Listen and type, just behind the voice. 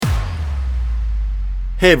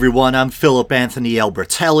Hey everyone, I'm Philip Anthony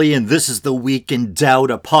Albertelli, and this is the Week in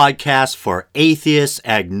Doubt, a podcast for atheists,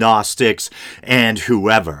 agnostics, and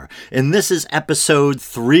whoever. And this is episode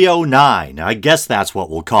 309. I guess that's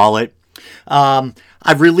what we'll call it.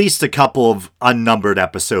 I've released a couple of unnumbered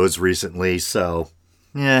episodes recently, so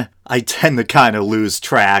I tend to kind of lose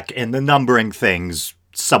track, and the numbering thing's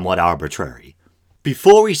somewhat arbitrary.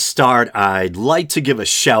 Before we start, I'd like to give a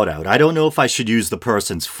shout out. I don't know if I should use the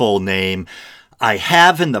person's full name. I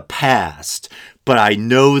have in the past, but I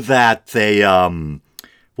know that they,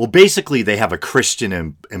 basically they have a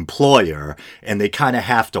Christian employer, and they kind of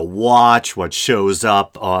have to watch what shows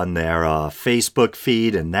up on their Facebook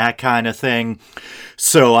feed and that kind of thing.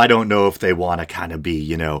 So I don't know if they want to kind of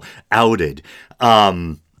be, outed.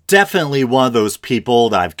 Definitely one of those people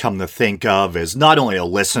that I've come to think of as not only a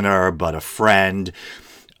listener, but a friend.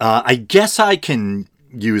 I guess I can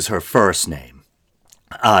use her first name,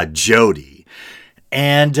 Jody.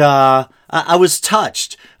 And I was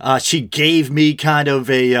touched. She gave me kind of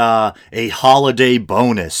a holiday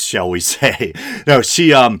bonus, shall we say. No,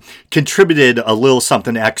 she contributed a little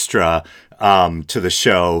something extra to the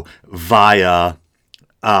show via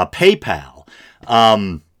PayPal.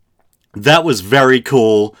 That was very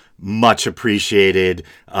cool. Much appreciated.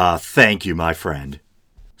 Thank you, my friend.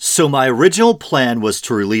 So my original plan was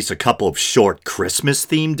to release a couple of short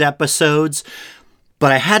Christmas-themed episodes,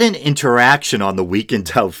 but I had an interaction on the Week in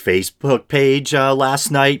Doubt Facebook page last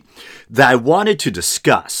night that I wanted to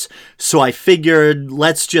discuss. So I figured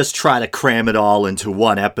let's just try to cram it all into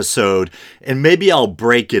one episode, and maybe I'll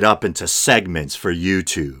break it up into segments for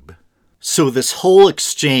YouTube. So this whole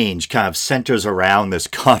exchange kind of centers around this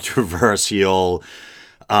controversial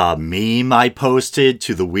meme I posted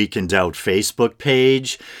to the Week in Doubt Facebook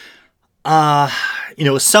page.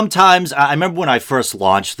 Sometimes, I remember when I first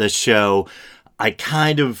launched this show, I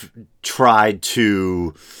kind of tried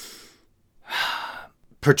to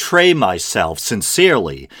portray myself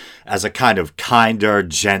sincerely as a kind of kinder,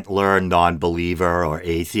 gentler non-believer or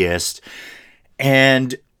atheist.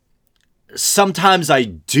 And sometimes I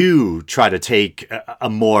do try to take a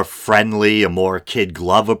more friendly, a more kid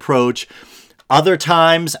glove approach. Other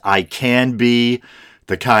times I can be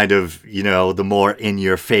the kind of, the more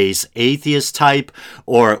in-your-face atheist type,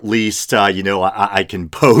 or at least, I can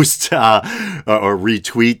post or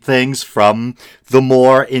retweet things from the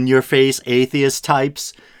more in-your-face atheist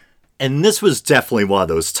types. And this was definitely one of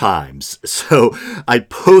those times. So I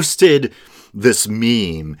posted this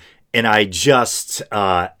meme, and I just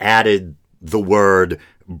added the word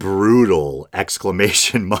brutal ! And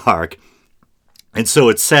so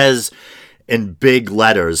it says in big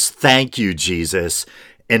letters, "Thank you, Jesus."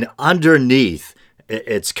 And underneath,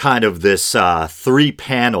 it's kind of this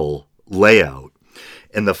 3-panel layout.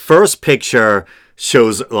 And the first picture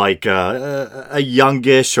shows like a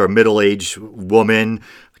youngish or middle-aged woman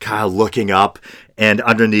kind of looking up. And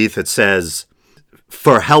underneath it says,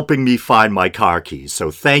 "For helping me find my car keys."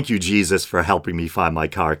 So thank you, Jesus, for helping me find my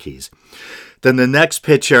car keys. Then the next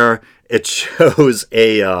picture, it shows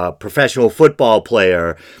a professional football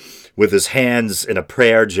player with his hands in a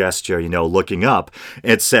prayer gesture, looking up.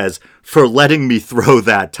 It says, "For letting me throw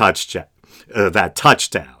that touchdown."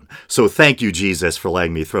 So thank you, Jesus, for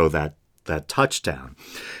letting me throw that touchdown.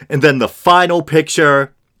 And then the final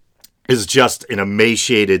picture is just an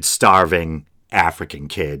emaciated, starving African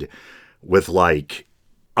kid with like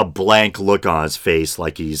a blank look on his face,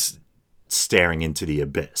 like he's staring into the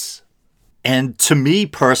abyss. And to me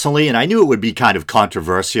personally, and I knew it would be kind of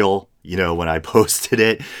controversial, when I posted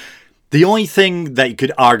it, the only thing that you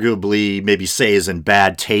could arguably maybe say is in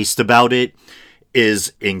bad taste about it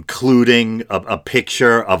is including a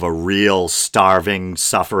picture of a real starving,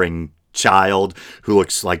 suffering child who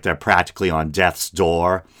looks like they're practically on death's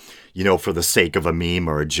door, for the sake of a meme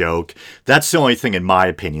or a joke. That's the only thing, in my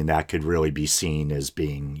opinion, that could really be seen as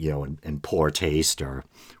being, in poor taste or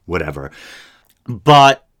whatever.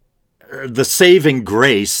 But the saving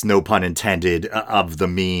grace, no pun intended, of the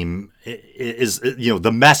meme is,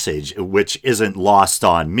 the message, which isn't lost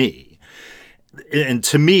on me. And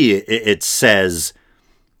to me, it says,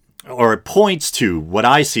 or it points to what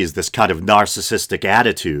I see as this kind of narcissistic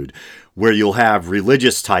attitude where you'll have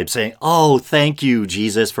religious types saying, "Oh, thank you,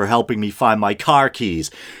 Jesus, for helping me find my car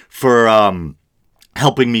keys, for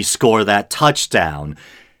helping me score that touchdown."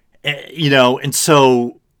 And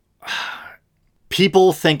so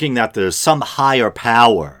people thinking that there's some higher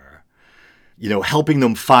power, helping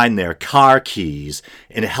them find their car keys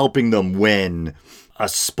and helping them win a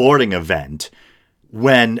sporting event,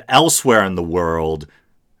 when elsewhere in the world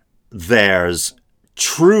there's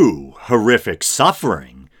true horrific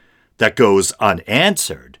suffering that goes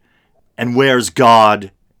unanswered. And where's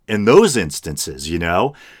God in those instances, you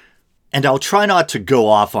know? And I'll try not to go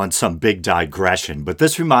off on some big digression, but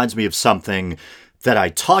this reminds me of something that I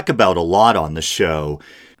talk about a lot on the show.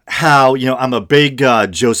 How, I'm a big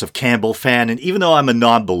Joseph Campbell fan, and even though I'm a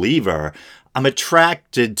non-believer, I'm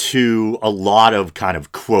attracted to a lot of kind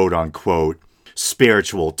of quote-unquote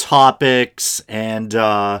spiritual topics, and,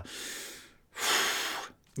 I'm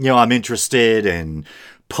interested in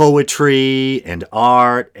poetry and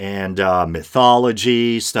art and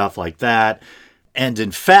mythology, stuff like that. And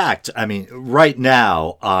in fact, right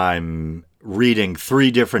now I'm reading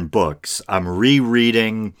 3 different books. I'm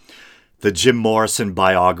rereading the Jim Morrison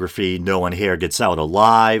biography, No One Here Gets Out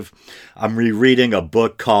Alive. I'm rereading a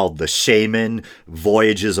book called The Shaman,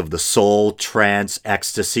 Voyages of the Soul, Trance,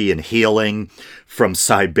 Ecstasy, and Healing from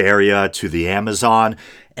Siberia to the Amazon.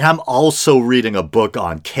 And I'm also reading a book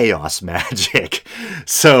on chaos magic.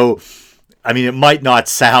 So, it might not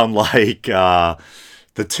sound like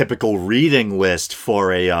the typical reading list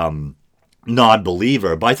for a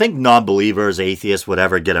non-believer, but I think non-believers, atheists,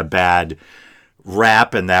 whatever, get a bad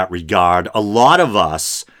rap in that regard. A lot of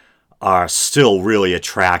us are still really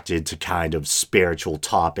attracted to kind of spiritual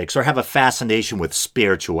topics or have a fascination with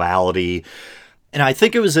spirituality. And I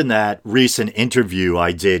think it was in that recent interview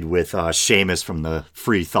I did with Seamus from the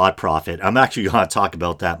Free Thought Prophet. I'm actually going to talk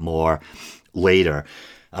about that more later,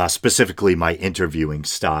 specifically my interviewing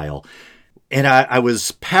style. And I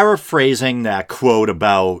was paraphrasing that quote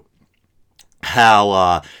about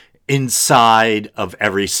how inside of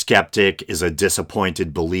every skeptic is a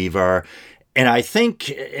disappointed believer. And I think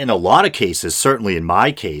in a lot of cases, certainly in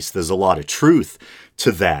my case, there's a lot of truth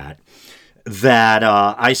to that. That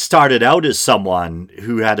I started out as someone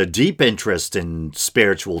who had a deep interest in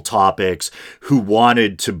spiritual topics, who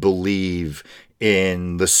wanted to believe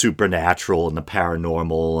in the supernatural and the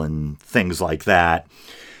paranormal and things like that.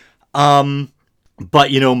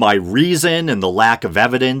 But, my reason and the lack of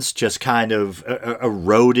evidence just kind of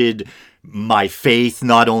eroded my faith,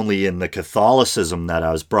 not only in the Catholicism that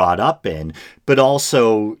I was brought up in, but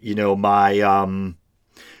also,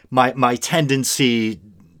 my tendency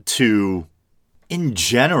to, in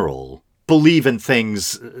general, believe in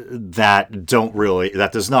things that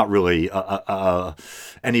there's not really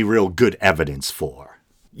any real good evidence for.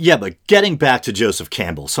 Yeah, but getting back to Joseph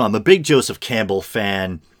Campbell. So I'm a big Joseph Campbell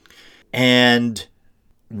fan. And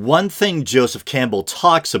one thing Joseph Campbell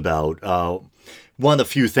talks about, one of the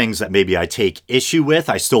few things that maybe I take issue with,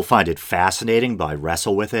 I still find it fascinating, but I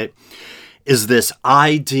wrestle with it, is this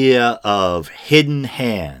idea of hidden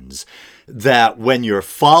hands. That when you're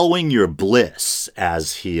following your bliss,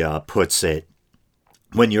 as he puts it,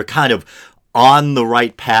 when you're kind of on the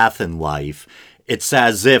right path in life, it's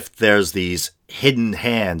as if there's these hidden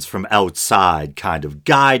hands from outside kind of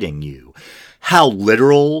guiding you. How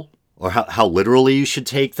literal or how literally you should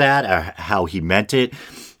take that, or how he meant it,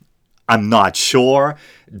 I'm not sure.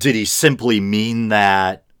 Did he simply mean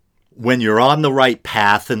that when you're on the right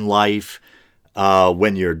path in life,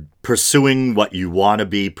 when you're pursuing what you want to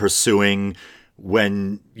be pursuing,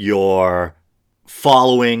 when you're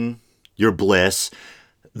following your bliss,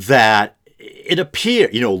 that it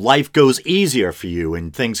appears, life goes easier for you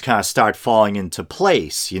and things kind of start falling into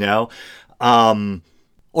place,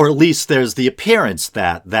 or at least there's the appearance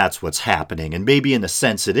that that's what's happening. And maybe in a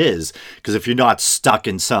sense it is, because if you're not stuck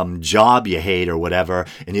in some job you hate or whatever,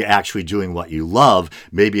 and you're actually doing what you love,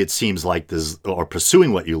 maybe it seems like there's, or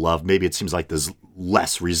pursuing what you love, maybe it seems like there's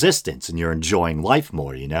less resistance and you're enjoying life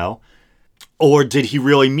more, Or did he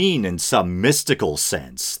really mean in some mystical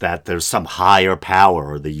sense that there's some higher power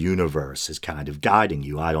or the universe is kind of guiding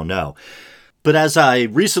you? I don't know. But as I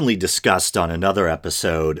recently discussed on another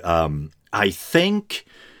episode, I think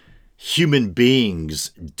human beings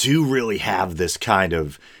do really have this kind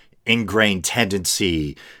of ingrained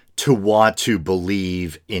tendency to want to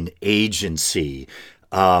believe in agency.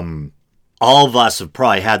 All of us have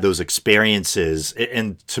probably had those experiences,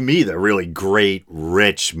 and to me, they're really great,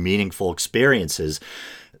 rich, meaningful experiences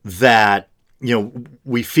that,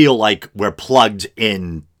 we feel like we're plugged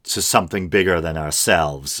in to something bigger than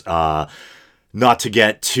ourselves. Not to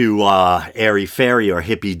get too airy-fairy or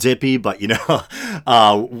hippy-dippy, but,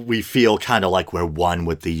 we feel kind of like we're one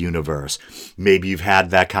with the universe. Maybe you've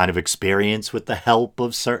had that kind of experience with the help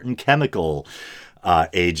of certain chemical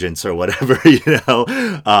agents or whatever,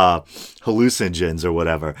 hallucinogens or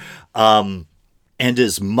whatever. And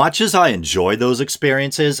as much as I enjoy those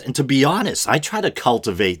experiences, and to be honest, I try to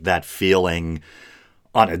cultivate that feeling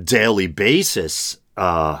on a daily basis,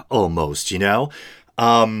 almost,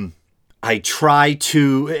 I try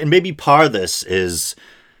to, and maybe part of this is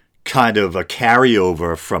kind of a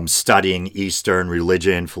carryover from studying Eastern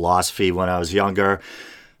religion, philosophy when I was younger.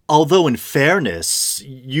 Although, in fairness,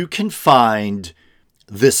 you can find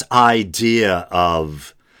this idea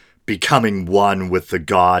of becoming one with the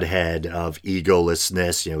Godhead, of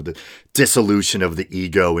egolessness, the dissolution of the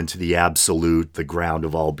ego into the absolute, the ground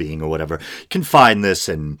of all being, or whatever. You can find this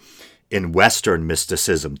in Western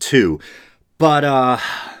mysticism too. But I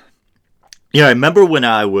remember when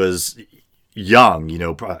I was young,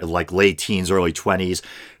 like late teens, early 20s,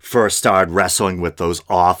 first started wrestling with those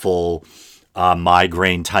awful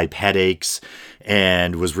migraine type headaches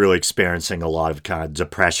and was really experiencing a lot of kind of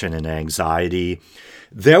depression and anxiety.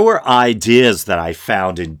 There were ideas that I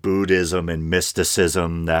found in Buddhism and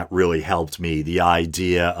mysticism that really helped me. The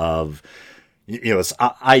idea of, it's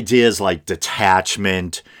ideas like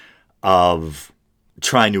detachment, of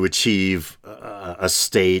trying to achieve a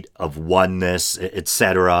state of oneness,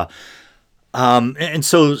 etc. And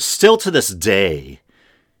so still to this day,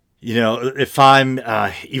 if I'm,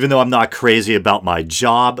 even though I'm not crazy about my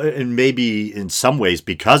job, and maybe in some ways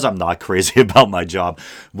because I'm not crazy about my job,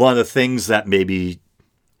 one of the things that maybe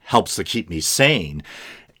helps to keep me sane,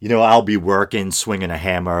 I'll be working, swinging a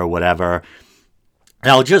hammer or whatever,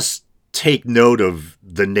 and I'll just take note of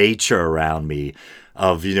the nature around me,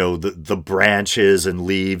 of, the branches and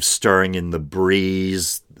leaves stirring in the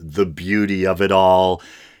breeze, the beauty of it all.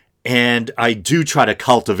 And I do try to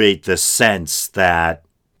cultivate this sense that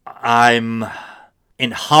I'm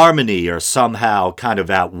in harmony or somehow kind of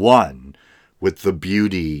at one with the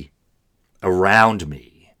beauty around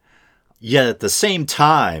me. Yet at the same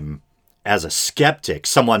time, as a skeptic,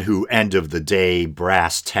 someone who end of the day,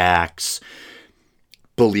 brass tacks,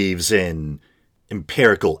 believes in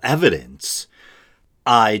empirical evidence,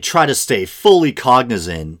 I try to stay fully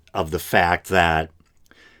cognizant of the fact that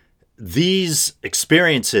these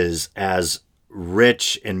experiences, as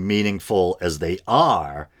rich and meaningful as they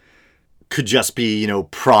are, could just be,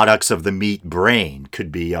 products of the meat brain,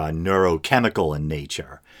 could be neurochemical in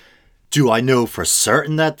nature. Do I know for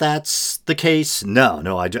certain that that's the case?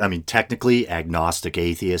 No. I mean, technically, agnostic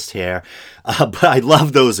atheist here, but I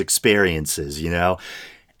love those experiences,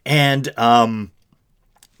 And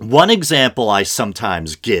one example I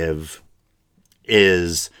sometimes give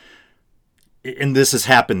is, and this has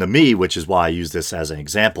happened to me, which is why I use this as an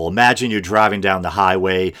example. Imagine you're driving down the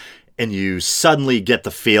highway and you suddenly get the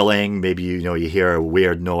feeling, maybe you hear a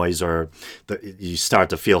weird noise or you start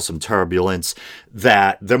to feel some turbulence,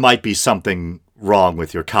 that there might be something wrong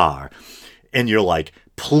with your car. And you're like,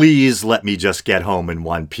 please let me just get home in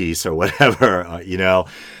one piece or whatever,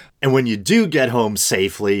 And when you do get home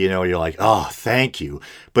safely, you're like, oh, thank you.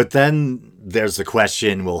 But then there's the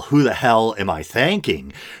question, well, who the hell am I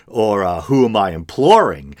thanking? Or who am I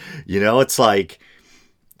imploring? It's like,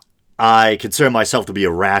 I consider myself to be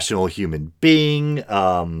a rational human being.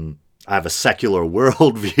 I have a secular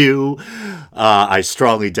worldview. I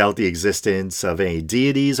strongly doubt the existence of any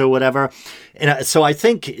deities or whatever. And so I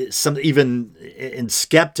think even in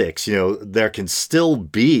skeptics, there can still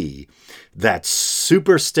be that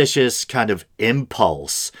superstitious kind of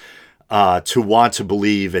impulse to want to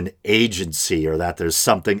believe in agency, or that there's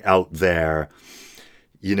something out there,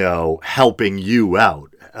 helping you out,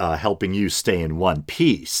 helping you stay in one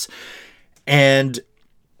piece. And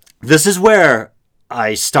this is where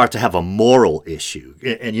I start to have a moral issue.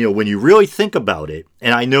 And when you really think about it,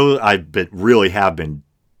 and I know really have been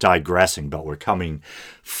digressing, but we're coming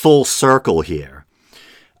full circle here,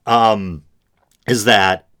 is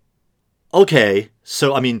that, okay,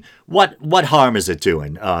 so, I mean, what harm is it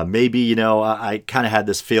doing? Maybe, I kind of had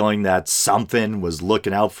this feeling that something was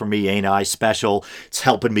looking out for me. Ain't I special? It's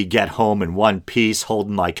helping me get home in one piece,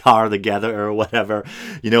 holding my car together or whatever,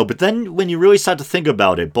 But then when you really start to think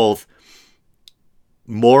about it, both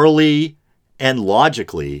morally and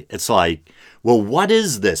logically, it's like, well, what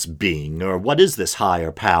is this being, or what is this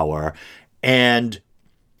higher power? And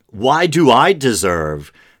why do I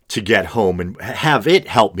deserve to get home and have it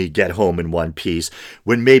help me get home in one piece,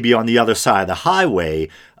 when maybe on the other side of the highway,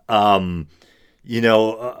 a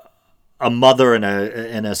mother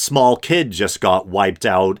and a small kid just got wiped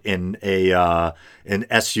out in an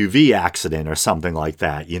SUV accident or something like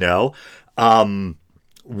that,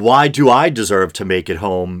 Why do I deserve to make it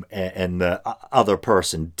home and the other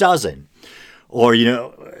person doesn't? Or,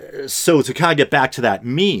 so to kind of get back to that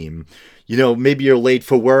meme, maybe you're late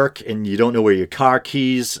for work and you don't know where your car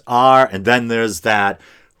keys are. And then there's that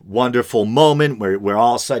wonderful moment where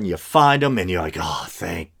all of a sudden you find them and you're like, oh,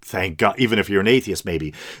 thank God. Even if you're an atheist,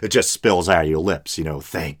 maybe it just spills out of your lips,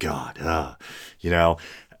 thank God,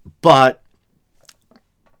 But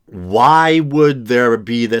why would there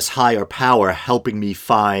be this higher power helping me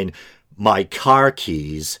find my car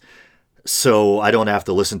keys so I don't have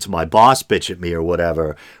to listen to my boss bitch at me or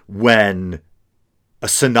whatever when a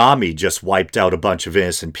tsunami just wiped out a bunch of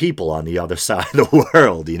innocent people on the other side of the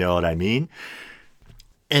world? You know what I mean?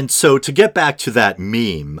 And so to get back to that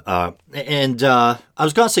meme, I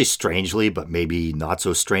was going to say strangely, but maybe not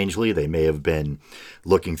so strangely. They may have been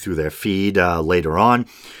looking through their feed later on.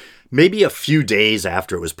 Maybe a few days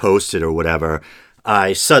after it was posted or whatever,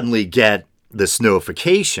 I suddenly get this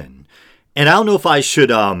notification. And I don't know if I should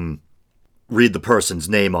read the person's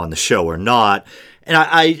name on the show or not. And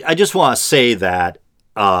I just want to say that,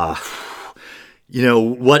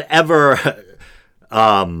 whatever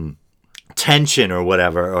tension or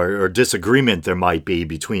whatever, or disagreement there might be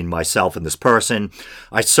between myself and this person,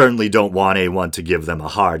 I certainly don't want anyone to give them a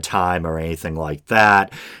hard time or anything like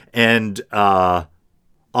that. And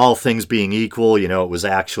all things being equal, it was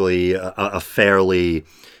actually a fairly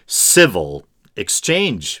civil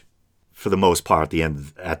exchange for the most part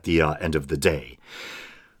at the end of the day.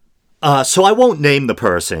 So I won't name the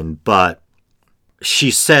person, but she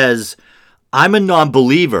says, "I'm a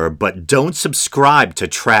non-believer, but don't subscribe to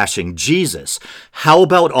trashing Jesus. How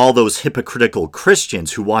about all those hypocritical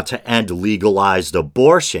Christians who want to end legalized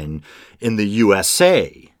abortion in the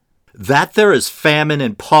USA? That there is famine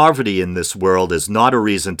and poverty in this world is not a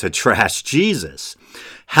reason to trash Jesus.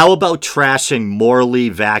 How about trashing morally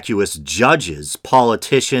vacuous judges,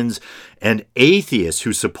 politicians, and atheists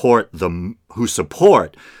who support the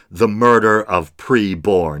murder of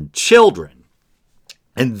preborn children?"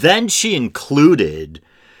 And then she included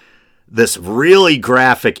this really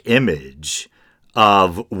graphic image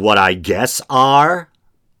of what I guess are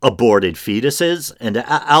aborted fetuses. And it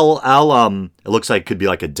looks like it could be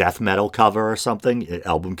like a death metal cover or something,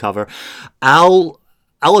 album cover. I'll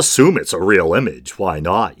assume it's a real image. Why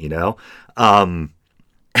not, And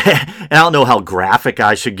I don't know how graphic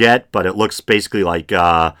I should get, but it looks basically like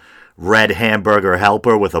red hamburger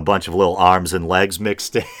helper with a bunch of little arms and legs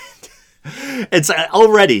mixed in. It's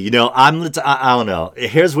already, I don't know.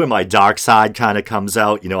 Here's where my dark side kind of comes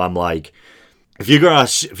out. I'm like, if you're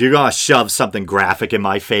gonna shove something graphic in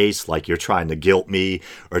my face, like you're trying to guilt me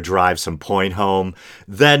or drive some point home,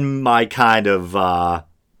 then my kind of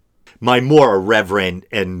my more irreverent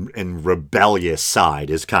and rebellious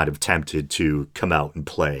side is kind of tempted to come out and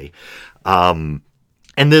play. And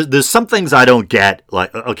there's some things I don't get.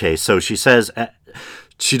 Like, okay, so she says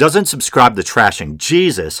she doesn't subscribe to trashing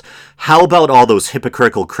Jesus. How about all those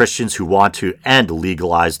hypocritical Christians who want to end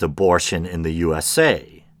legalized abortion in the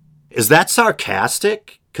USA? Is that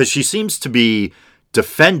sarcastic? Because she seems to be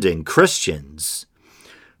defending Christians.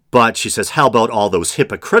 But she says, how about all those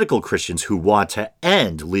hypocritical Christians who want to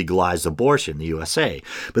end legalized abortion in the USA?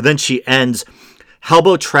 But then she ends, how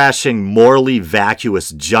about trashing morally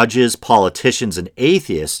vacuous judges, politicians, and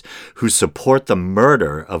atheists who support the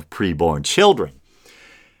murder of preborn children?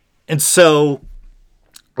 And so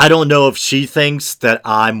I don't know if she thinks that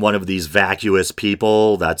I'm one of these vacuous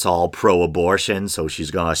people that's all pro-abortion, so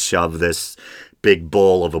she's going to shove this big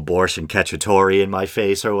bowl of abortion cacciatore in my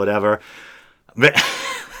face or whatever. But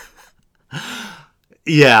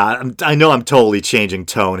yeah, I know I'm totally changing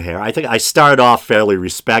tone here. I think I started off fairly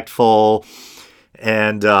respectful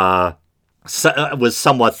and was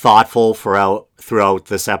somewhat thoughtful throughout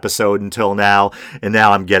this episode until now, and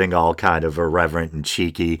now I'm getting all kind of irreverent and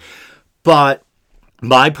cheeky. But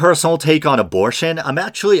my personal take on abortion, I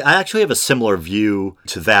actually have a similar view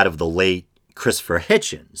to that of the late Christopher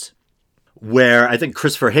Hitchens, where I think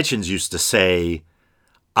Christopher Hitchens used to say,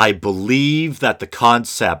 I believe that the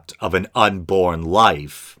concept of an unborn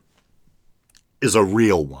life is a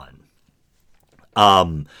real one.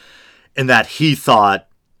 And that he thought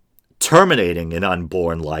terminating an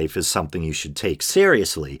unborn life is something you should take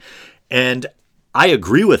seriously. And I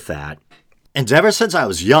agree with that. And ever since I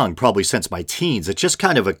was young, probably since my teens, it just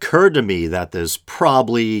kind of occurred to me that there's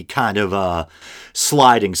probably kind of a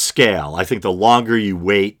sliding scale. I think the longer you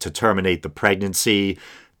wait to terminate the pregnancy,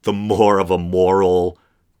 the more of a moral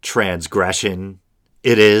transgression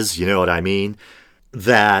it is, you know what I mean?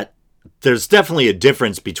 That there's definitely a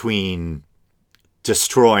difference between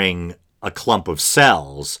destroying a clump of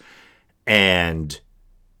cells and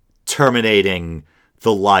terminating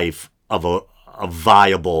the life of a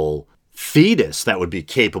viable fetus that would be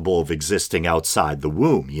capable of existing outside the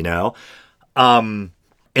womb, And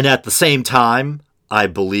at the same time, I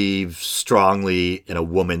believe strongly in a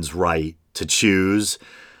woman's right to choose.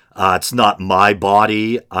 It's not my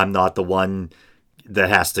body. I'm not the one that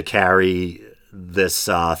has to carry this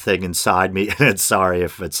thing inside me. And sorry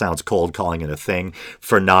if it sounds cold calling it a thing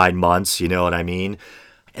for 9 months, you know what I mean?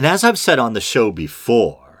 And as I've said on the show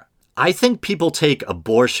before, I think people take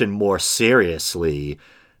abortion more seriously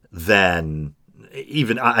than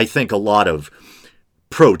even, I think a lot of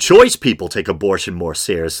pro-choice people take abortion more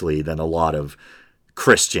seriously than a lot of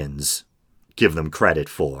Christians give them credit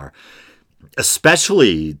for,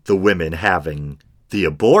 especially the women having the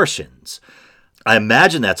abortions. I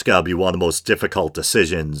imagine that's got to be one of the most difficult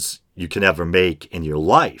decisions you can ever make in your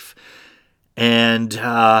life. And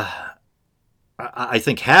I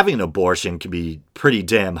think having an abortion can be pretty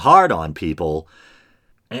damn hard on people.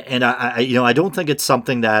 And I don't think it's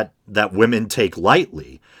something that women take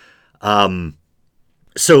lightly.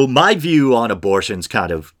 So my view on abortion's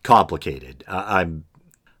kind of complicated. I'm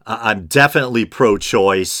definitely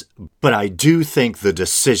pro-choice, but I do think the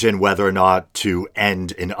decision whether or not to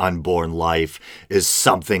end an unborn life is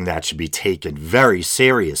something that should be taken very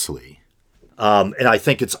seriously. And I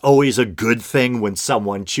think it's always a good thing when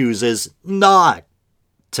someone chooses not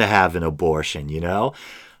to have an abortion, you know?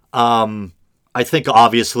 I think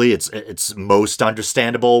obviously it's most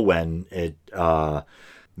understandable when it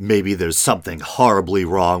maybe there's something horribly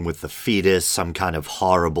wrong with the fetus, some kind of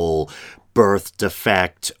horrible birth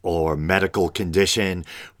defect or medical condition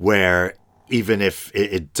where even if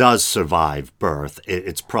it does survive birth,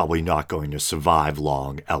 it's probably not going to survive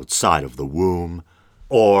long outside of the womb.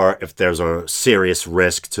 Or if there's a serious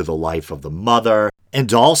risk to the life of the mother.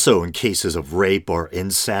 And also in cases of rape or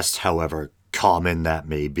incest, however common that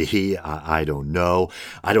may be, I don't know.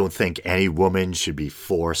 I don't think any woman should be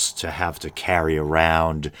forced to have to carry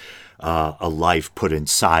around a life put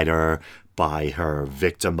inside her by her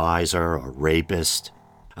victimizer or rapist.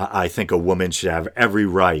 I think a woman should have every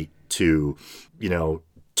right to,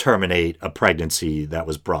 terminate a pregnancy that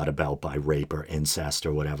was brought about by rape or incest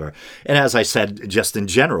or whatever. And as I said, just in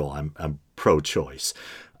general, I'm pro-choice.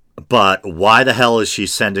 But why the hell is she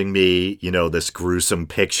sending me, this gruesome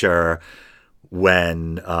picture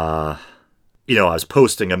when, I was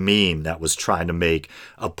posting a meme that was trying to make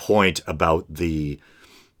a point about the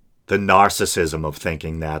narcissism of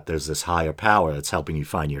thinking that there's this higher power that's helping you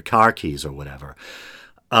find your car keys or whatever.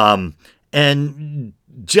 And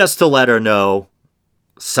just to let her know,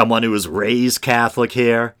 someone who was raised Catholic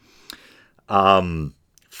here,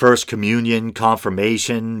 First Communion,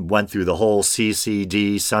 confirmation, went through the whole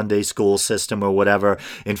CCD, Sunday school system or whatever.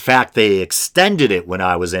 In fact, they extended it when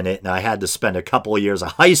I was in it, and I had to spend a couple of years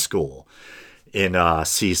of high school in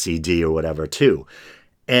CCD or whatever too.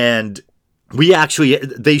 And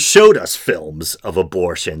they showed us films of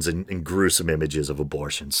abortions and gruesome images of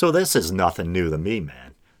abortions. So this is nothing new to me,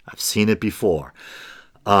 man. I've seen it before.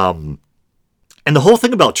 And the whole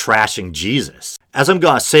thing about trashing Jesus, as I'm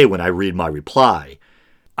going to say when I read my reply,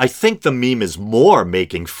 I think the meme is more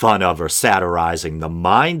making fun of or satirizing the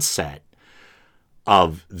mindset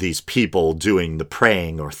of these people doing the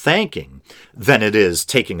praying or thanking than it is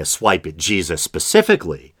taking a swipe at Jesus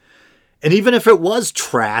specifically. And even if it was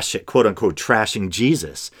trash, quote unquote, trashing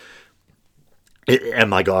Jesus,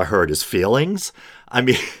 am I going to hurt his feelings? I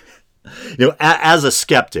mean, as a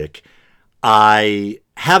skeptic, I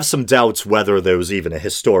have some doubts whether there was even a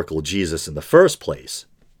historical Jesus in the first place.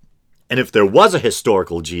 And if there was a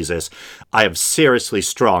historical Jesus, I have seriously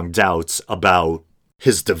strong doubts about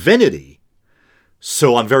his divinity.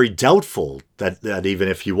 So I'm very doubtful that even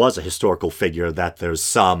if he was a historical figure, that there's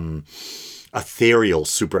some ethereal,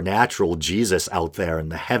 supernatural Jesus out there in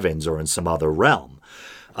the heavens or in some other realm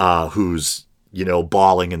who's,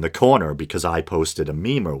 bawling in the corner because I posted a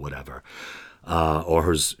meme or whatever, or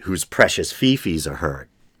whose precious fifis are hurt.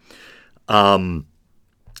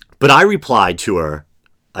 But I replied to her,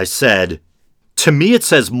 I said, to me it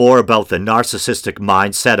says more about the narcissistic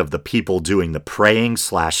mindset of the people doing the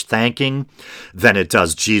praying/thanking than it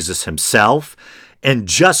does Jesus himself. And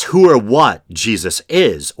just who or what Jesus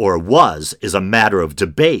is or was is a matter of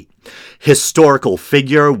debate. Historical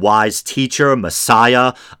figure, wise teacher,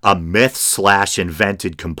 Messiah, a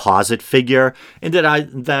myth/invented composite figure. And then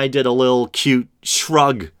I did a little cute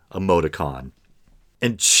shrug emoticon.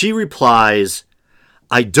 And she replies,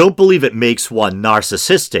 I don't believe it makes one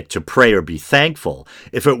narcissistic to pray or be thankful.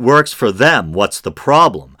 If it works for them, what's the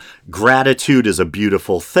problem? Gratitude is a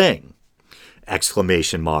beautiful thing! !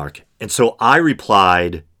 And so I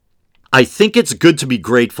replied, I think it's good to be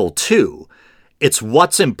grateful too. It's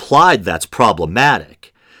what's implied that's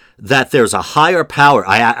problematic. That there's a higher power.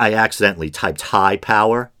 I accidentally typed high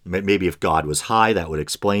power. Maybe if God was high, that would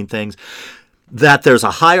explain things. That there's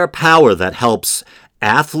a higher power that helps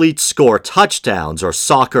athletes score touchdowns or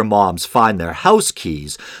soccer moms find their house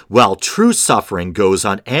keys while true suffering goes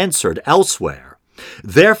unanswered elsewhere.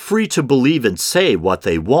 They're free to believe and say what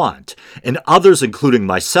they want, and others, including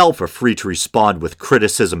myself, are free to respond with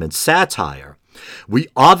criticism and satire. We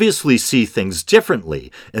obviously see things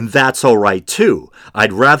differently, and that's all right too.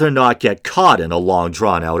 I'd rather not get caught in a long,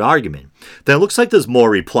 drawn-out argument. Then it looks like there's more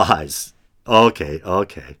replies. Okay.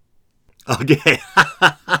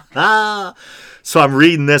 So I'm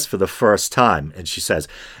reading this for the first time, and she says,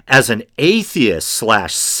 as an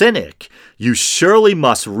atheist/cynic, you surely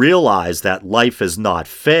must realize that life is not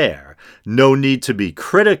fair. No need to be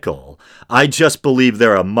critical. I just believe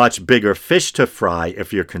there are much bigger fish to fry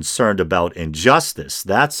if you're concerned about injustice.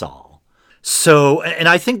 That's all. So, and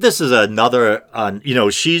I think this is another,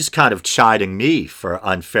 she's kind of chiding me for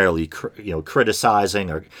unfairly, criticizing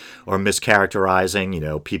or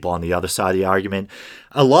mischaracterizing, people on the other side of the argument.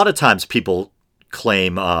 A lot of times people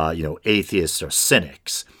claim, atheists or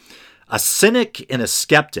cynics. A cynic and a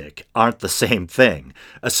skeptic aren't the same thing.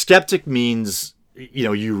 A skeptic means,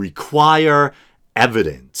 you require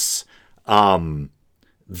evidence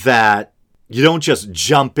that you don't just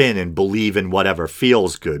jump in and believe in whatever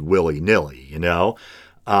feels good willy-nilly,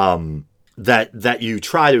 that you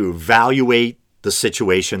try to evaluate the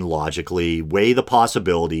situation logically, weigh the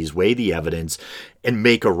possibilities, weigh the evidence, and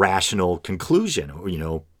make a rational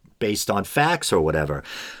conclusion, based on facts or whatever.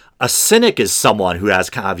 A cynic is someone who has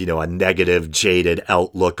kind of, a negative, jaded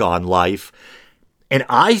outlook on life. And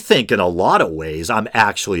I think in a lot of ways, I'm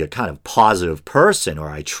actually a kind of positive person, or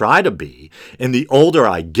I try to be. And the older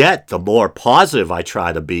I get, the more positive I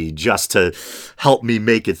try to be, just to help me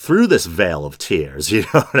make it through this vale of tears. You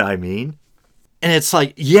know what I mean? And it's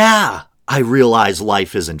like, yeah, I realize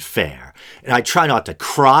life isn't fair. And I try not to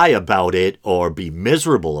cry about it or be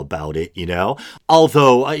miserable about it,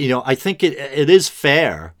 Although, I think it is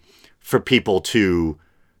fair for people to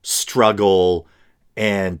struggle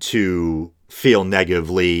and to feel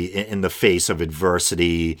negatively in the face of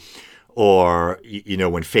adversity, or,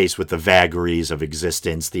 when faced with the vagaries of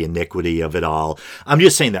existence, the iniquity of it all. I'm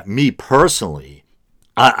just saying that me personally,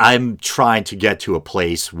 I'm trying to get to a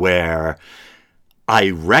place where I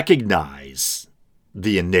recognize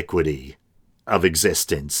the iniquity of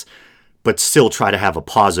existence, but still try to have a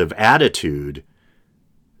positive attitude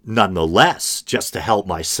nonetheless, just to help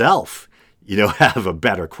myself, have a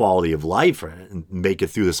better quality of life and make it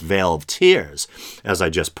through this vale of tears, as I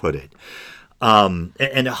just put it.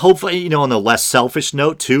 And hopefully, on a less selfish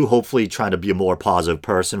note too, hopefully trying to be a more positive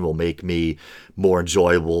person will make me more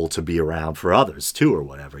enjoyable to be around for others too, or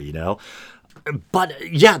whatever,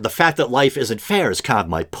 But yeah, the fact that life isn't fair is kind of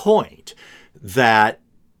my point. That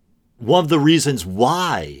one of the reasons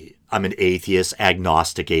why I'm an atheist,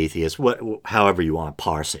 agnostic atheist, however you want to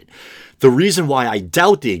parse it. The reason why I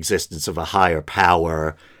doubt the existence of a higher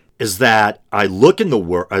power is that I look at the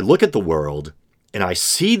world and I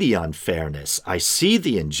see the unfairness. I see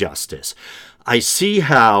the injustice. I see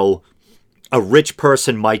how a rich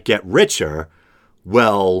person might get richer.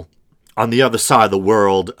 Well, on the other side of the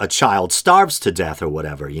world, a child starves to death or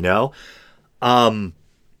whatever,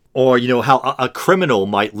 Or, how a criminal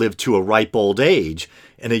might live to a ripe old age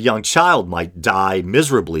and a young child might die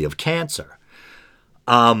miserably of cancer.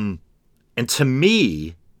 And to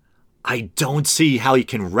me, I don't see how you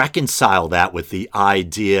can reconcile that with the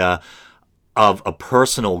idea of a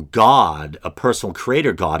personal God, a personal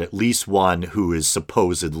creator God, at least one who is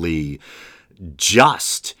supposedly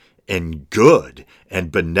just and good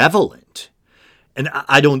and benevolent. And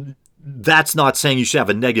that's not saying you should have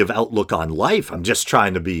a negative outlook on life. I'm just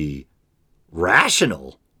trying to be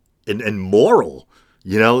rational and moral,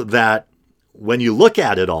 that when you look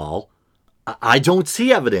at it all, I don't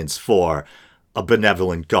see evidence for a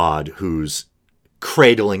benevolent God who's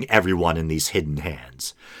cradling everyone in these hidden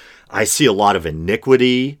hands. I see a lot of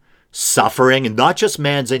iniquity, suffering, and not just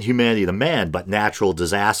man's inhumanity to man, but natural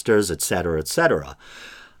disasters, etc., etc.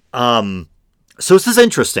 So this is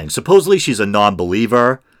interesting. Supposedly she's a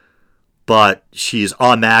non-believer, but she's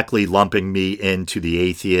automatically lumping me into the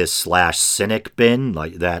atheist/cynic bin,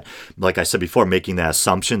 like that. Like I said before, making that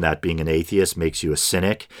assumption that being an atheist makes you a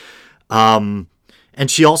cynic. And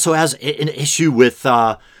she also has an issue with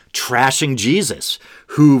trashing Jesus,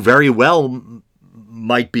 who very well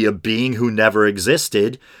might be a being who never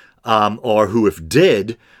existed, or who, if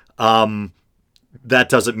did, that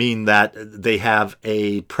doesn't mean that they have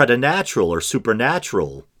a preternatural or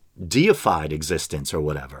supernatural deified existence or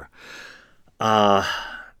whatever. Yeah,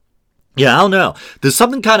 I don't know. There's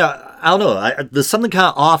something kind of, there's something kind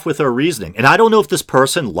of off with her reasoning. And I don't know if this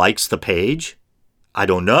person likes the page. I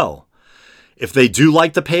don't know. If they do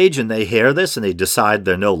like the page and they hear this and they decide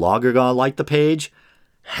they're no longer going to like the page,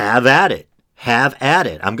 have at it. Have at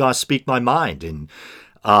it. I'm going to speak my mind. And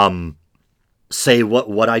say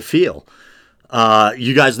what I feel.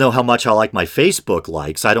 You guys know how much I like my Facebook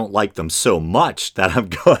likes. I don't like them so much that I'm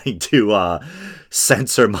going to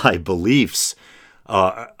censor my beliefs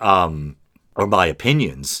or my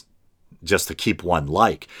opinions just to keep one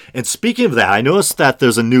like. And speaking of that, I noticed that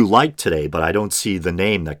there's a new like today, but I don't see the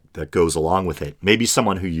name that goes along with it. Maybe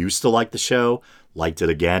someone who used to like the show liked it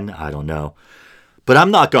again. I don't know. But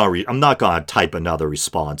I'm not gonna type another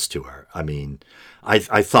response to her. I mean, I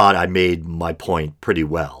thought I made my point pretty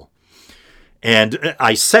well. And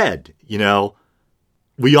I said,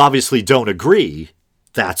 we obviously don't agree.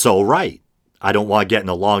 That's all right. I don't want to get in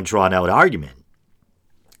a long, drawn-out argument.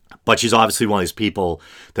 But she's obviously one of these people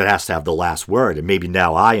that has to have the last word. And maybe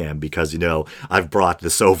now I am because, I've brought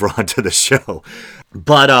this over onto the show.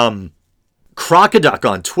 But Crocoduck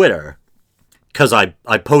on Twitter, because I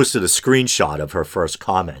posted a screenshot of her first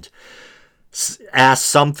comment, asked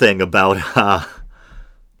something about,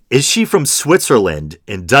 is she from Switzerland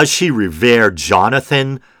and does she revere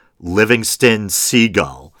Jonathan Livingston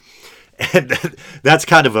Seagull? And that's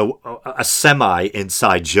kind of a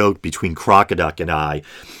semi-inside joke between Crocoduck and I.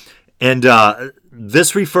 And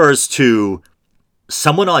this refers to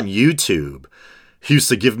someone on YouTube who used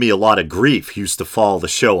to give me a lot of grief, who used to follow the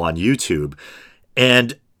show on YouTube.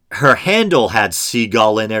 And her handle had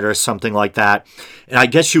Seagull in it or something like that. And I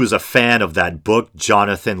guess she was a fan of that book,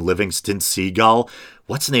 Jonathan Livingston Seagull.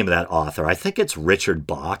 What's the name of that author? I think it's Richard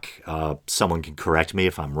Bach. Someone can correct me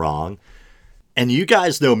if I'm wrong. And you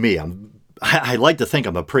guys know me. I like to think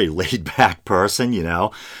I'm a pretty laid-back person,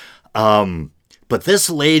 But this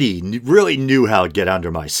lady really knew how to get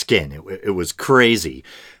under my skin. It was crazy.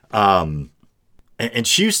 And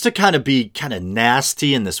she used to be kind of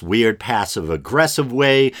nasty in this weird passive-aggressive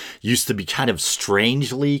way. Used to be kind of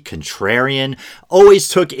strangely contrarian. Always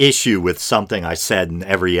took issue with something I said in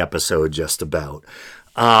every episode just about.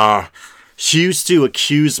 She used to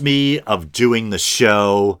accuse me of doing the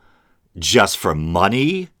show just for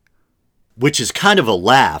money, which is kind of a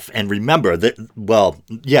laugh. And remember that,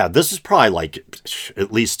 this is probably like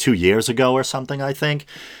at least 2 years ago or something, I think.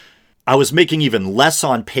 I was making even less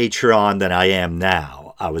on Patreon than I am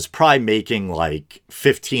now. I was probably making like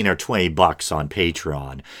 15 or 20 bucks on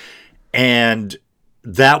Patreon. And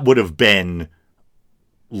that would have been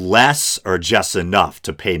less or just enough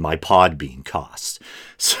to pay my Podbean costs.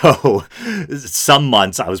 So some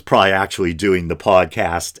months I was probably actually doing the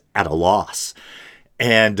podcast at a loss.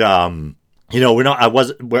 And, I'm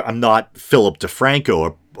not Philip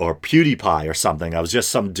DeFranco or PewDiePie or something. I was just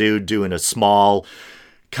some dude doing a small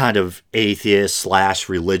kind of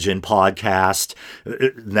atheist/religion podcast.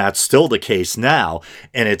 That's still the case now.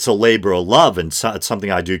 And it's a labor of love, and it's something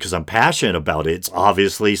I do because I'm passionate about it. It's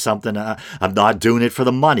obviously something I'm not doing it for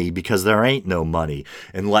the money because there ain't no money.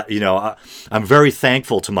 And, I'm very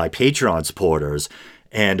thankful to my Patreon supporters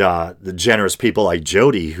and the generous people like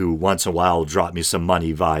Jody, who once in a while will drop me some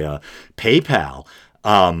money via PayPal.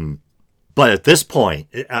 But at this point,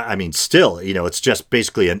 I mean, still, it's just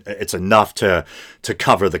basically it's enough to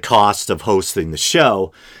cover the cost of hosting the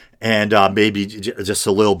show, and maybe just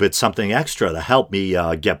a little bit something extra to help me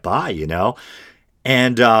get by,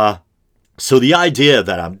 And so the idea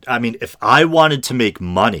that if I wanted to make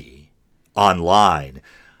money online,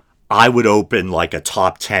 I would open like a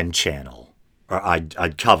top 10 channel, or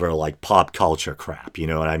I'd cover like pop culture crap. You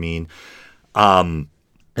know what I mean? And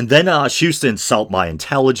then she used to insult my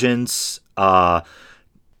intelligence.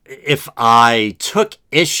 If I took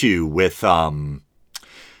issue with,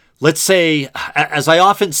 let's say, as I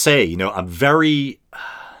often say, I'm very,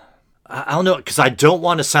 I don't know, because I don't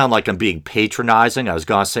want to sound like I'm being patronizing. I was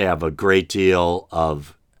going to say I have a great deal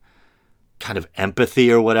of kind of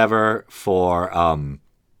empathy or whatever for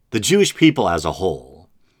the Jewish people as a whole.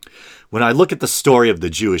 When I look at the story of the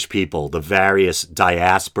Jewish people, the various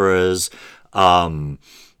diasporas,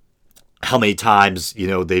 how many times,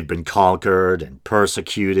 they've been conquered and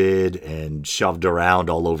persecuted and shoved around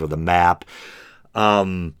all over the map.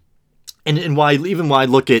 And why, even when I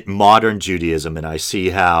look at modern Judaism and I see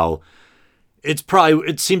how it's probably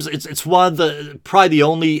one of probably the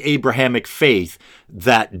only Abrahamic faith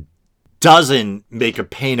that doesn't make a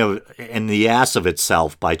pain in the ass of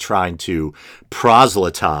itself by trying to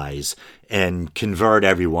proselytize and convert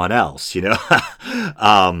everyone else,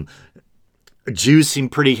 Jews seem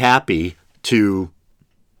pretty happy to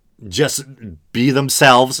just be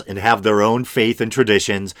themselves and have their own faith and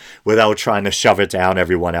traditions without trying to shove it down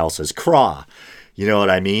everyone else's craw. You know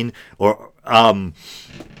what I mean? Or,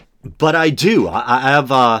 but I do. I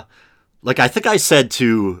have, I think I said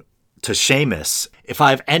to Seamus, if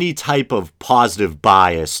I have any type of positive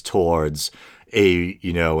bias towards a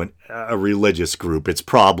religious group, it's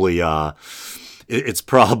probably it's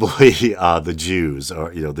probably the Jews,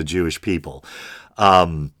 or the Jewish people.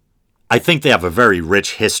 I think they have a very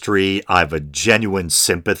rich history. I have a genuine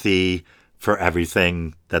sympathy for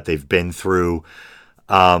everything that they've been through.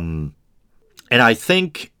 And I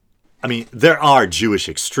think, there are Jewish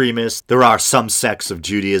extremists. There are some sects of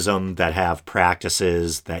Judaism that have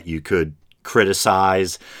practices that you could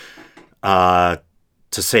criticize, to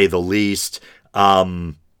say the least.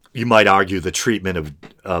 You might argue the treatment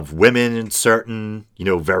of women in certain,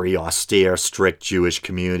 very austere, strict Jewish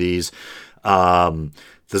communities.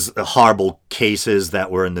 There's horrible cases that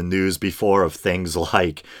were in the news before of things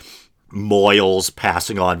like mohels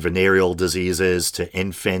passing on venereal diseases to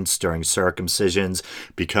infants during circumcisions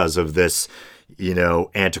because of this,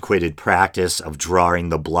 antiquated practice of drawing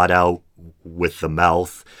the blood out with the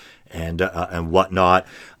mouth and whatnot.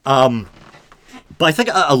 But I think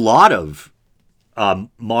a lot of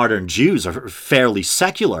modern Jews are fairly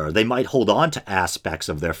secular. They might hold on to aspects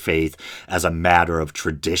of their faith as a matter of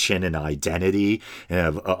tradition and identity,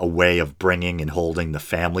 and a way of bringing and holding the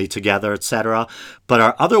family together, etc., but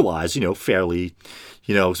are otherwise, fairly,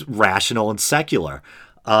 rational and secular.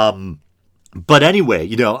 But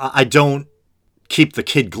anyway, I don't keep the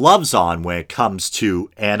kid gloves on when it comes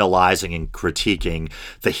to analyzing and critiquing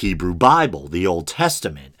the Hebrew Bible, the Old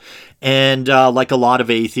Testament. And like a lot of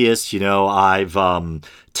atheists, I've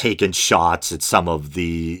taken shots at some of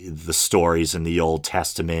the stories in the Old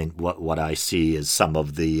Testament. What I see is some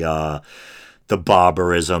of the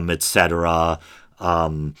barbarism, etc.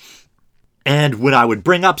 And when I would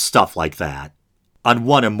bring up stuff like that, on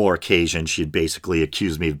one or more occasions, she'd basically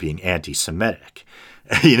accuse me of being anti-Semitic.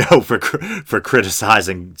 For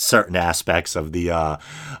criticizing certain aspects of the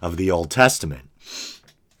Old Testament.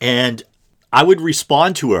 And I would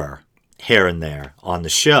respond to her here and there on the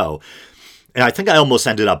show. And I think I almost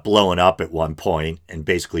ended up blowing up at one point and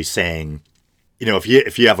basically saying,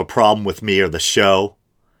 if you have a problem with me or the show,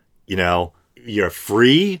 you're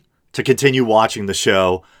free to continue watching the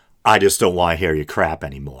show. I just don't want to hear your crap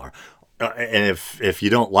anymore. And if you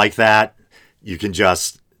don't like that, you can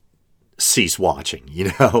just cease watching,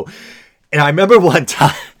 And I remember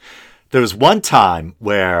there was one time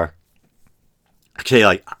where,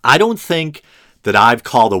 I don't think that I've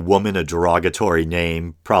called a woman a derogatory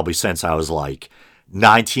name probably since I was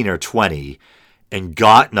 19 or 20 and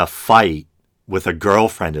got in a fight with a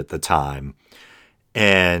girlfriend at the time.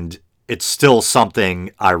 And it's still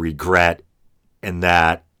something I regret, and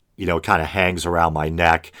that, kind of hangs around my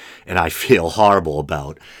neck and I feel horrible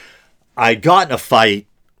about. I got in a fight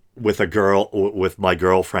with my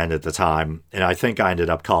girlfriend at the time, and I think I ended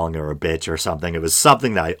up calling her a bitch or something. It was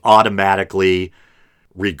something that I automatically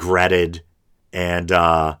regretted, and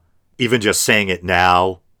even just saying it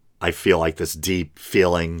now, I feel like this deep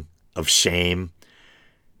feeling of shame,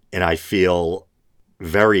 and I feel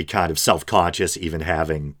very kind of self-conscious even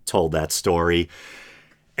having told that story.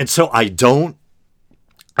 And so I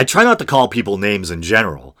try not to call people names in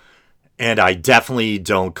general, and I definitely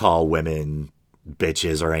don't call women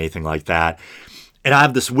bitches or anything like that. And I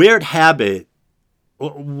have this weird habit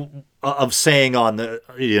of saying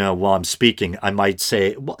while I'm speaking, I might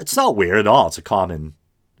say, well, it's not weird at all. It's a common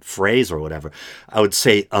phrase or whatever. I would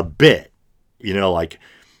say a bit,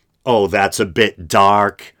 oh, that's a bit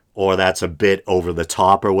dark, or that's a bit over the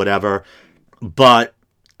top or whatever. But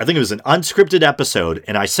I think it was an unscripted episode,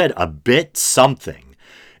 and I said a bit something.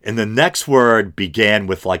 And the next word began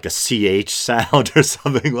with a CH sound or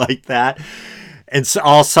something like that. And so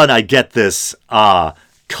all of a sudden I get this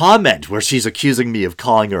comment where she's accusing me of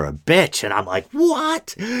calling her a bitch. And I'm like,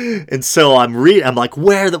 what? And so I'm like,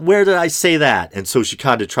 where did I say that? And so she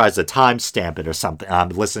kind of tries to timestamp it or something. I'm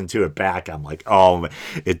listening to it back. I'm like, oh,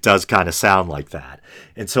 it does kind of sound like that.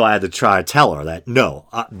 And so I had to try to tell her that, no,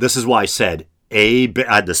 this is why I said I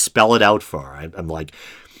had to spell it out for her. I'm like,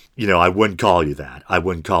 I wouldn't call you that. I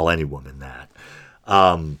wouldn't call any woman that.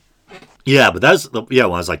 But that's when I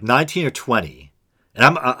was 19 or 20.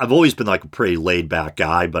 And I've always been a pretty laid back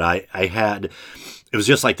guy, but it was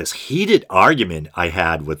just this heated argument I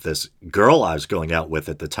had with this girl I was going out with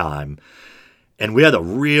at the time. And we had a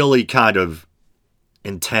really kind of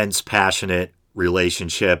intense, passionate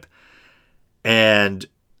relationship. And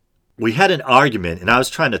we had an argument, and I was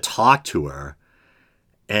trying to talk to her,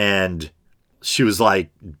 and she was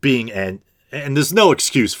and there's no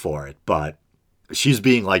excuse for it, but she's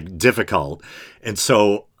being difficult. And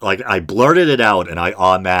so I blurted it out, and I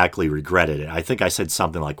automatically regretted it. I think I said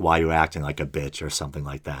something like, why are you acting like a bitch, or something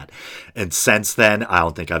like that. And since then, I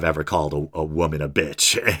don't think I've ever called a woman a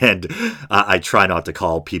bitch. And I try not to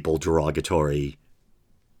call people derogatory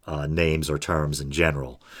names or terms in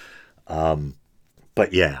general.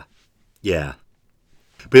 But yeah.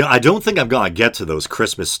 But I don't think I'm going to get to those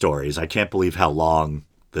Christmas stories. I can't believe how long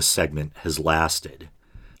this segment has lasted.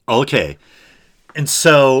 Okay, and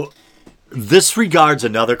so this regards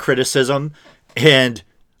another criticism, and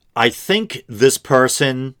I think this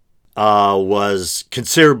person was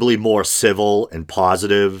considerably more civil and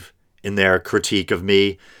positive in their critique of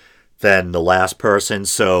me than the last person.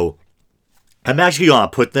 So I'm actually going to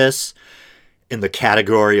put this in the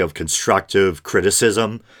category of constructive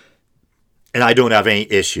criticism, and I don't have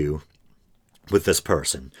any issue with this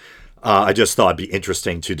person. I just thought it'd be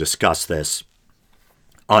interesting to discuss this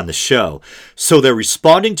on the show. So they're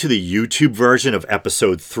responding to the YouTube version of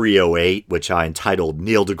episode 308, which I entitled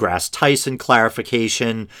Neil deGrasse Tyson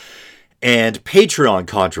Clarification and Patreon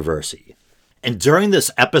Controversy. And during this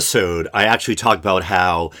episode, I actually talked about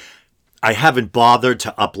how I haven't bothered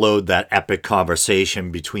to upload that epic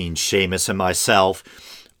conversation between Seamus and myself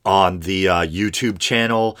on the YouTube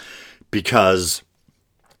channel because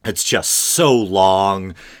it's just so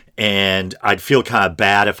long. And I'd feel kind of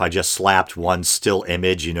bad if I just slapped one still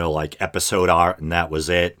image, like episode art, and that was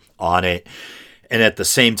it on it. And at the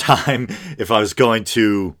same time, if I was going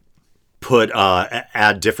to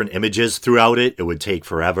add different images throughout it, it would take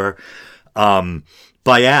forever. But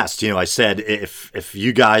I asked, I said, if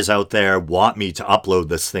you guys out there want me to upload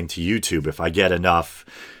this thing to YouTube,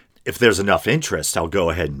 if there's enough interest, I'll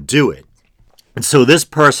go ahead and do it. And so this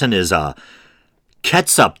person is a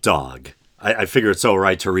Ketchup Dog. I figure it's all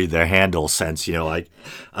right to read their handle since, I'm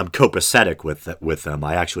copacetic with them.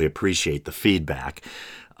 I actually appreciate the feedback.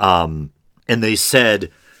 And they said,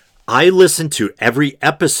 I listened to every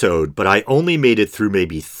episode, but I only made it through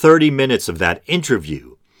maybe 30 minutes of that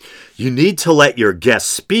interview. You need to let your guests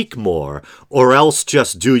speak more, or else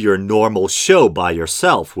just do your normal show by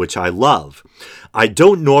yourself, which I love. I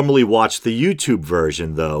don't normally watch the YouTube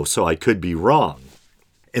version, though, so I could be wrong.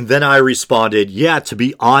 And then I responded, yeah, to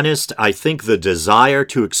be honest, I think the desire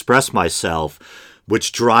to express myself,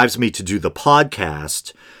 which drives me to do the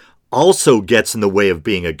podcast, also gets in the way of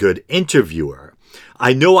being a good interviewer.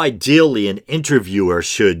 I know ideally an interviewer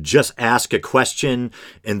should just ask a question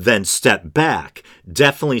and then step back.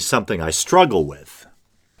 Definitely something I struggle with.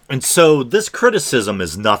 And so this criticism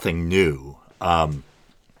is nothing new.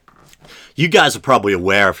 You guys are probably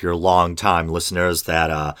aware, if you're long-time listeners, that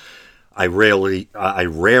I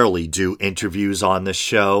rarely do interviews on this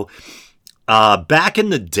show. Back in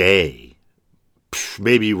the day,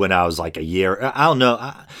 maybe when I was like a year, I don't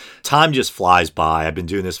know. Time just flies by. I've been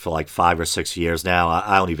doing this for like 5 or 6 years now.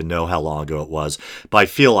 I don't even know how long ago it was, but I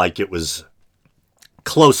feel like it was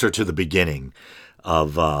closer to the beginning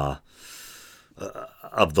of the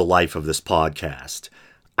life of this podcast.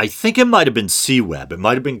 I think it might have been C-Web. It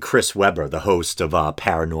might have been Chris Webber, the host of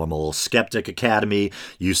Paranormal Skeptic Academy,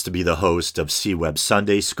 used to be the host of C-Web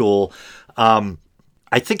Sunday School. I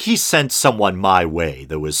think he sent someone my way.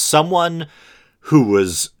 There was someone who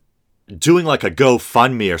was doing like a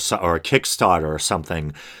GoFundMe or a Kickstarter or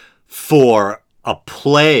something for a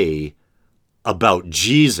play about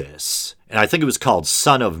Jesus. And I think it was called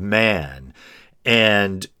Son of Man.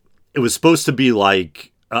 And it was supposed to be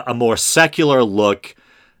like a more secular look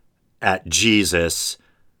at Jesus,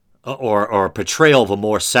 or a portrayal of a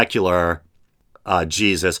more secular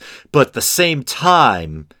Jesus, but at the same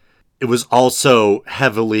time, it was also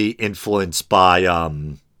heavily influenced by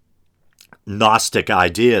Gnostic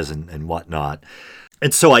ideas and whatnot.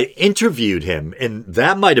 And so I interviewed him, and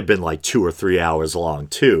that might have been like 2 or 3 hours long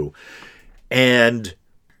too. And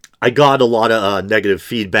I got a lot of negative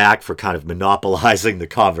feedback for kind of monopolizing the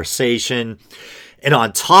conversation. And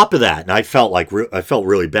on top of that, and I felt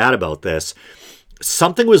really bad about this,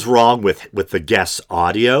 something was wrong with the guest's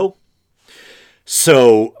audio.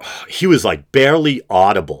 So he was like barely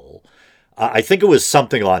audible. I think it was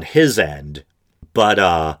something on his end,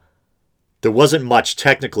 but there wasn't much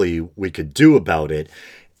technically we could do about it.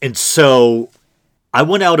 And so I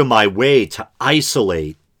went out of my way to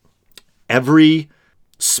isolate every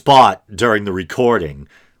spot during the recording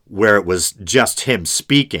where it was just him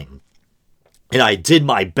speaking. And I did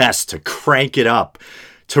my best to crank it up,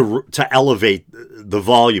 to elevate the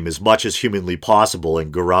volume as much as humanly possible in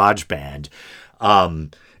GarageBand,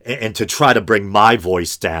 and to try to bring my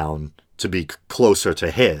voice down to be closer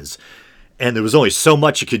to his. And there was only so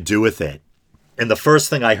much you could do with it. And the first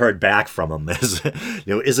thing I heard back from him is,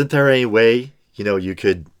 isn't there any way, you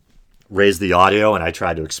could raise the audio? And I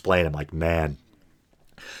tried to explain. I'm like, man,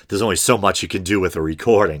 there's only so much you can do with a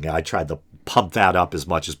recording. And I tried to pump that up as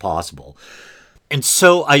much as possible. And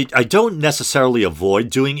so I don't necessarily avoid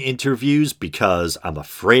doing interviews because I'm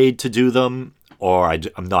afraid to do them or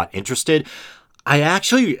I'm not interested. I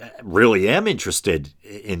actually really am interested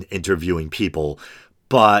in interviewing people,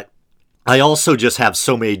 But I also just have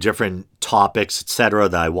so many different topics, etc.,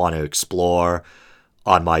 that I want to explore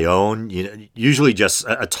on my own. Usually just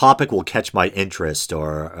a topic will catch my interest,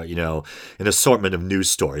 or an assortment of news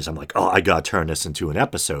stories. I'm like, oh, I gotta turn this into an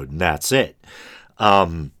episode, and that's it.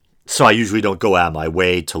 So I usually don't go out of my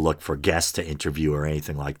way to look for guests to interview or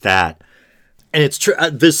anything like that. And it's true.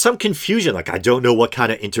 There's some confusion. Like, I don't know what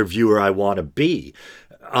kind of interviewer I want to be.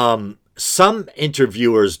 Some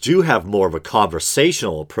interviewers do have more of a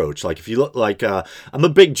conversational approach. Like, if you look like, I'm a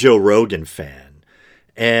big Joe Rogan fan,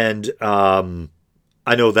 and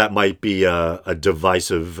I know that might be a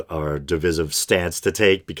divisive or divisive stance to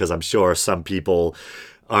take, because I'm sure some people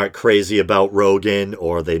aren't crazy about Rogan,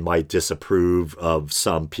 or they might disapprove of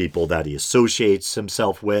some people that he associates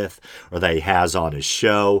himself with or that he has on his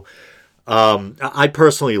show. I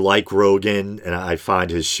personally like Rogan, and I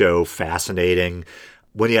find his show fascinating.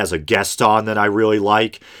 When he has a guest on that I really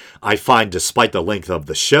like, I find, despite the length of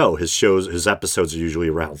the show, his episodes are usually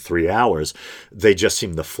around 3 hours. They just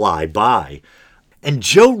seem to fly by. And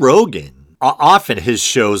Joe Rogan, often his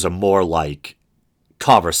shows are more like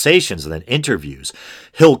conversations than interviews.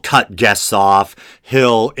 He'll cut guests off,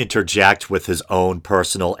 he'll interject with his own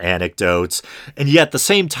personal anecdotes, and yet at the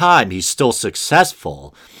same time, he's still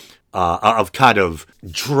successful of kind of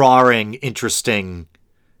drawing interesting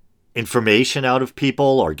information out of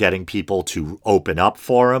people, or getting people to open up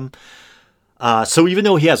for him. So even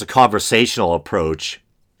though he has a conversational approach,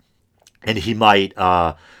 and he might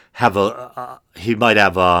have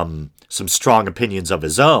some strong opinions of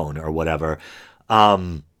his own or whatever,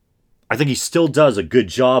 I think he still does a good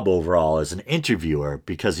job overall as an interviewer,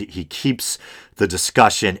 because he keeps the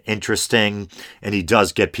discussion interesting, and he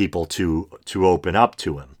does get people to open up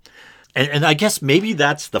to him. And I guess maybe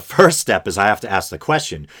that's the first step, is I have to ask the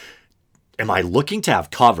question, am I looking to have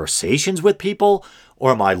conversations with people,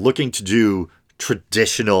 or am I looking to do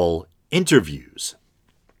traditional interviews?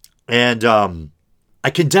 And I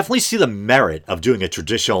can definitely see the merit of doing a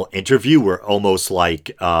traditional interview, where almost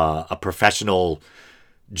like a professional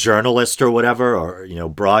journalist or whatever, or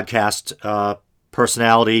broadcast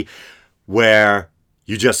personality, where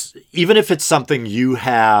you just, even if it's something you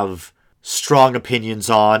have strong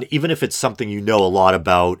opinions on, even if it's something you know a lot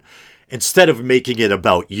about, instead of making it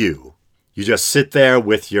about you, you just sit there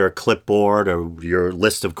with your clipboard or your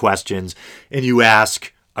list of questions, and you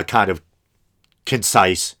ask a kind of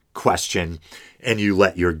concise question, and you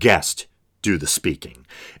let your guest do the speaking,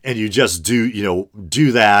 and you just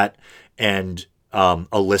do that, and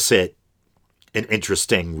elicit an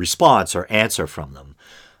interesting response or answer from them.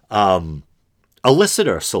 Elicit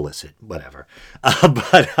or solicit, whatever.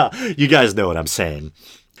 But you guys know what I'm saying.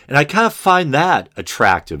 And I kind of find that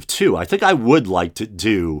attractive too. I think I would like to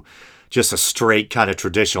do just a straight kind of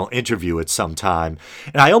traditional interview at some time.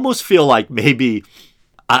 And I almost feel like maybe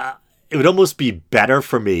it would almost be better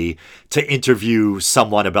for me to interview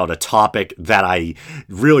someone about a topic that I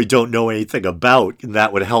really don't know anything about, and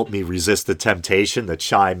that would help me resist the temptation to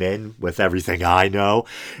chime in with everything I know.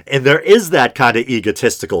 And there is that kind of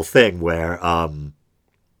egotistical thing where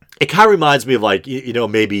it kind of reminds me of, like,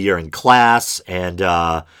 maybe you're in class, and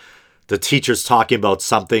the teacher's talking about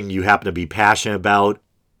something you happen to be passionate about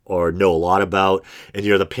or know a lot about, and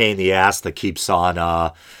you're the pain in the ass that keeps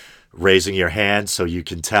on raising your hand so you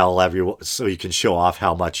can tell everyone, so you can show off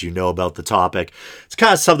how much you know about the topic. It's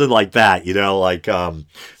kind of something like that, like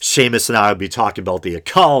Seamus and I would be talking about the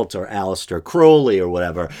occult or Aleister Crowley or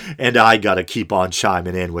whatever, and I got to keep on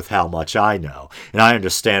chiming in with how much I know. And I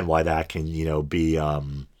understand why that can, be,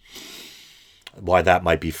 why that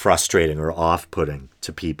might be frustrating or off-putting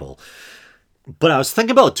to people. But I was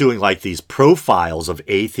thinking about doing like these profiles of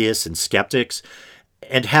atheists and skeptics,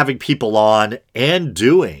 and having people on and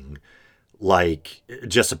doing like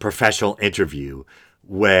just a professional interview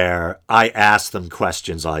where I ask them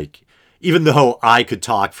questions, like, even though I could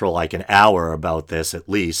talk for like an hour about this at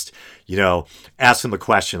least, ask them a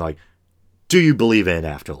question like, do you believe in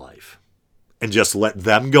afterlife? And just let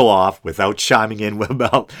them go off without chiming in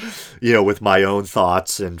about, with my own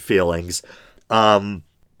thoughts and feelings.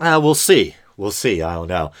 We'll see. I don't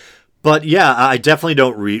know. But yeah, I definitely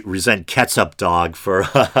don't resent Ketchup Dog for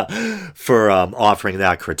offering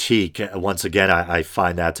that critique. Once again, I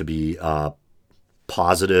find that to be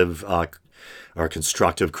positive or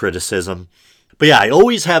constructive criticism. But yeah, I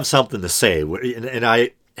always have something to say, and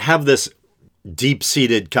I have this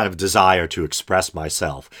deep-seated kind of desire to express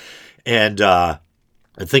myself. And I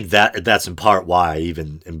think that's in part why I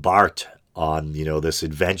even embarked on this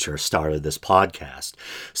adventure started this podcast.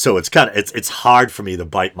 So it's hard for me to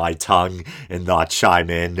bite my tongue and not chime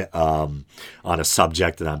in on a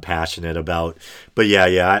subject that I'm passionate about. But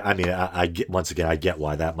I get, once again, I get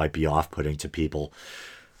why that might be off-putting to people.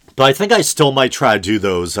 But I think I still might try to do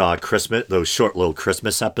those those short little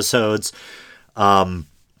Christmas episodes.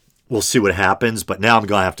 We'll see what happens, but now I'm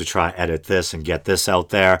going to have to try and edit this and get this out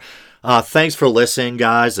there. Thanks for listening,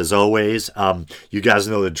 guys, as always. You guys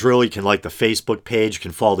know the drill. You can like the Facebook page. You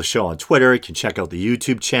can follow the show on Twitter. You can check out the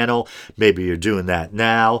YouTube channel. Maybe you're doing that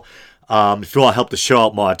now. If you want to help the show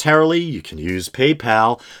out monetarily, you can use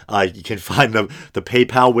PayPal. You can find the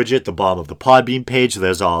PayPal widget at the bottom of the Podbean page.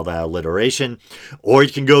 There's all that alliteration. Or you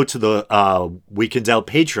can go to the Week in Doubt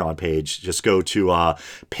Patreon page. Just go to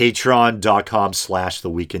patreon.com/The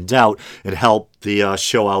Week in Doubt and help the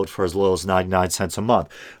show out for as little as 99 cents a month.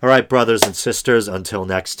 All right, brothers and sisters, until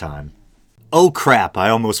next time. Oh crap, I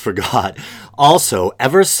almost forgot. Also,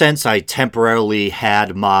 ever since I temporarily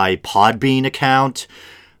had my Podbean account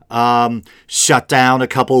shut down a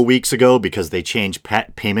couple of weeks ago because they changed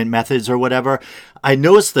payment methods or whatever, I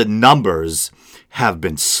noticed the numbers have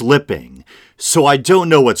been slipping. So I don't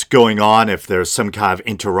know what's going on, if there's some kind of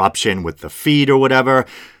interruption with the feed or whatever.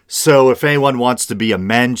 So if anyone wants to be a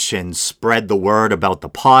mensch and spread the word about the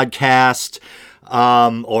podcast,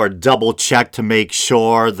 or double check to make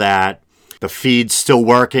sure that the feed's still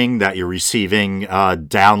working, that you're receiving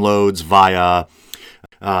downloads via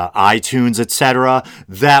iTunes, etc.,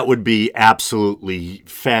 that would be absolutely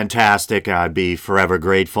fantastic. I'd be forever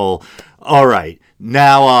grateful. All right,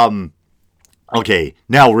 now,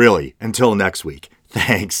 now really, until next week.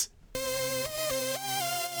 Thanks.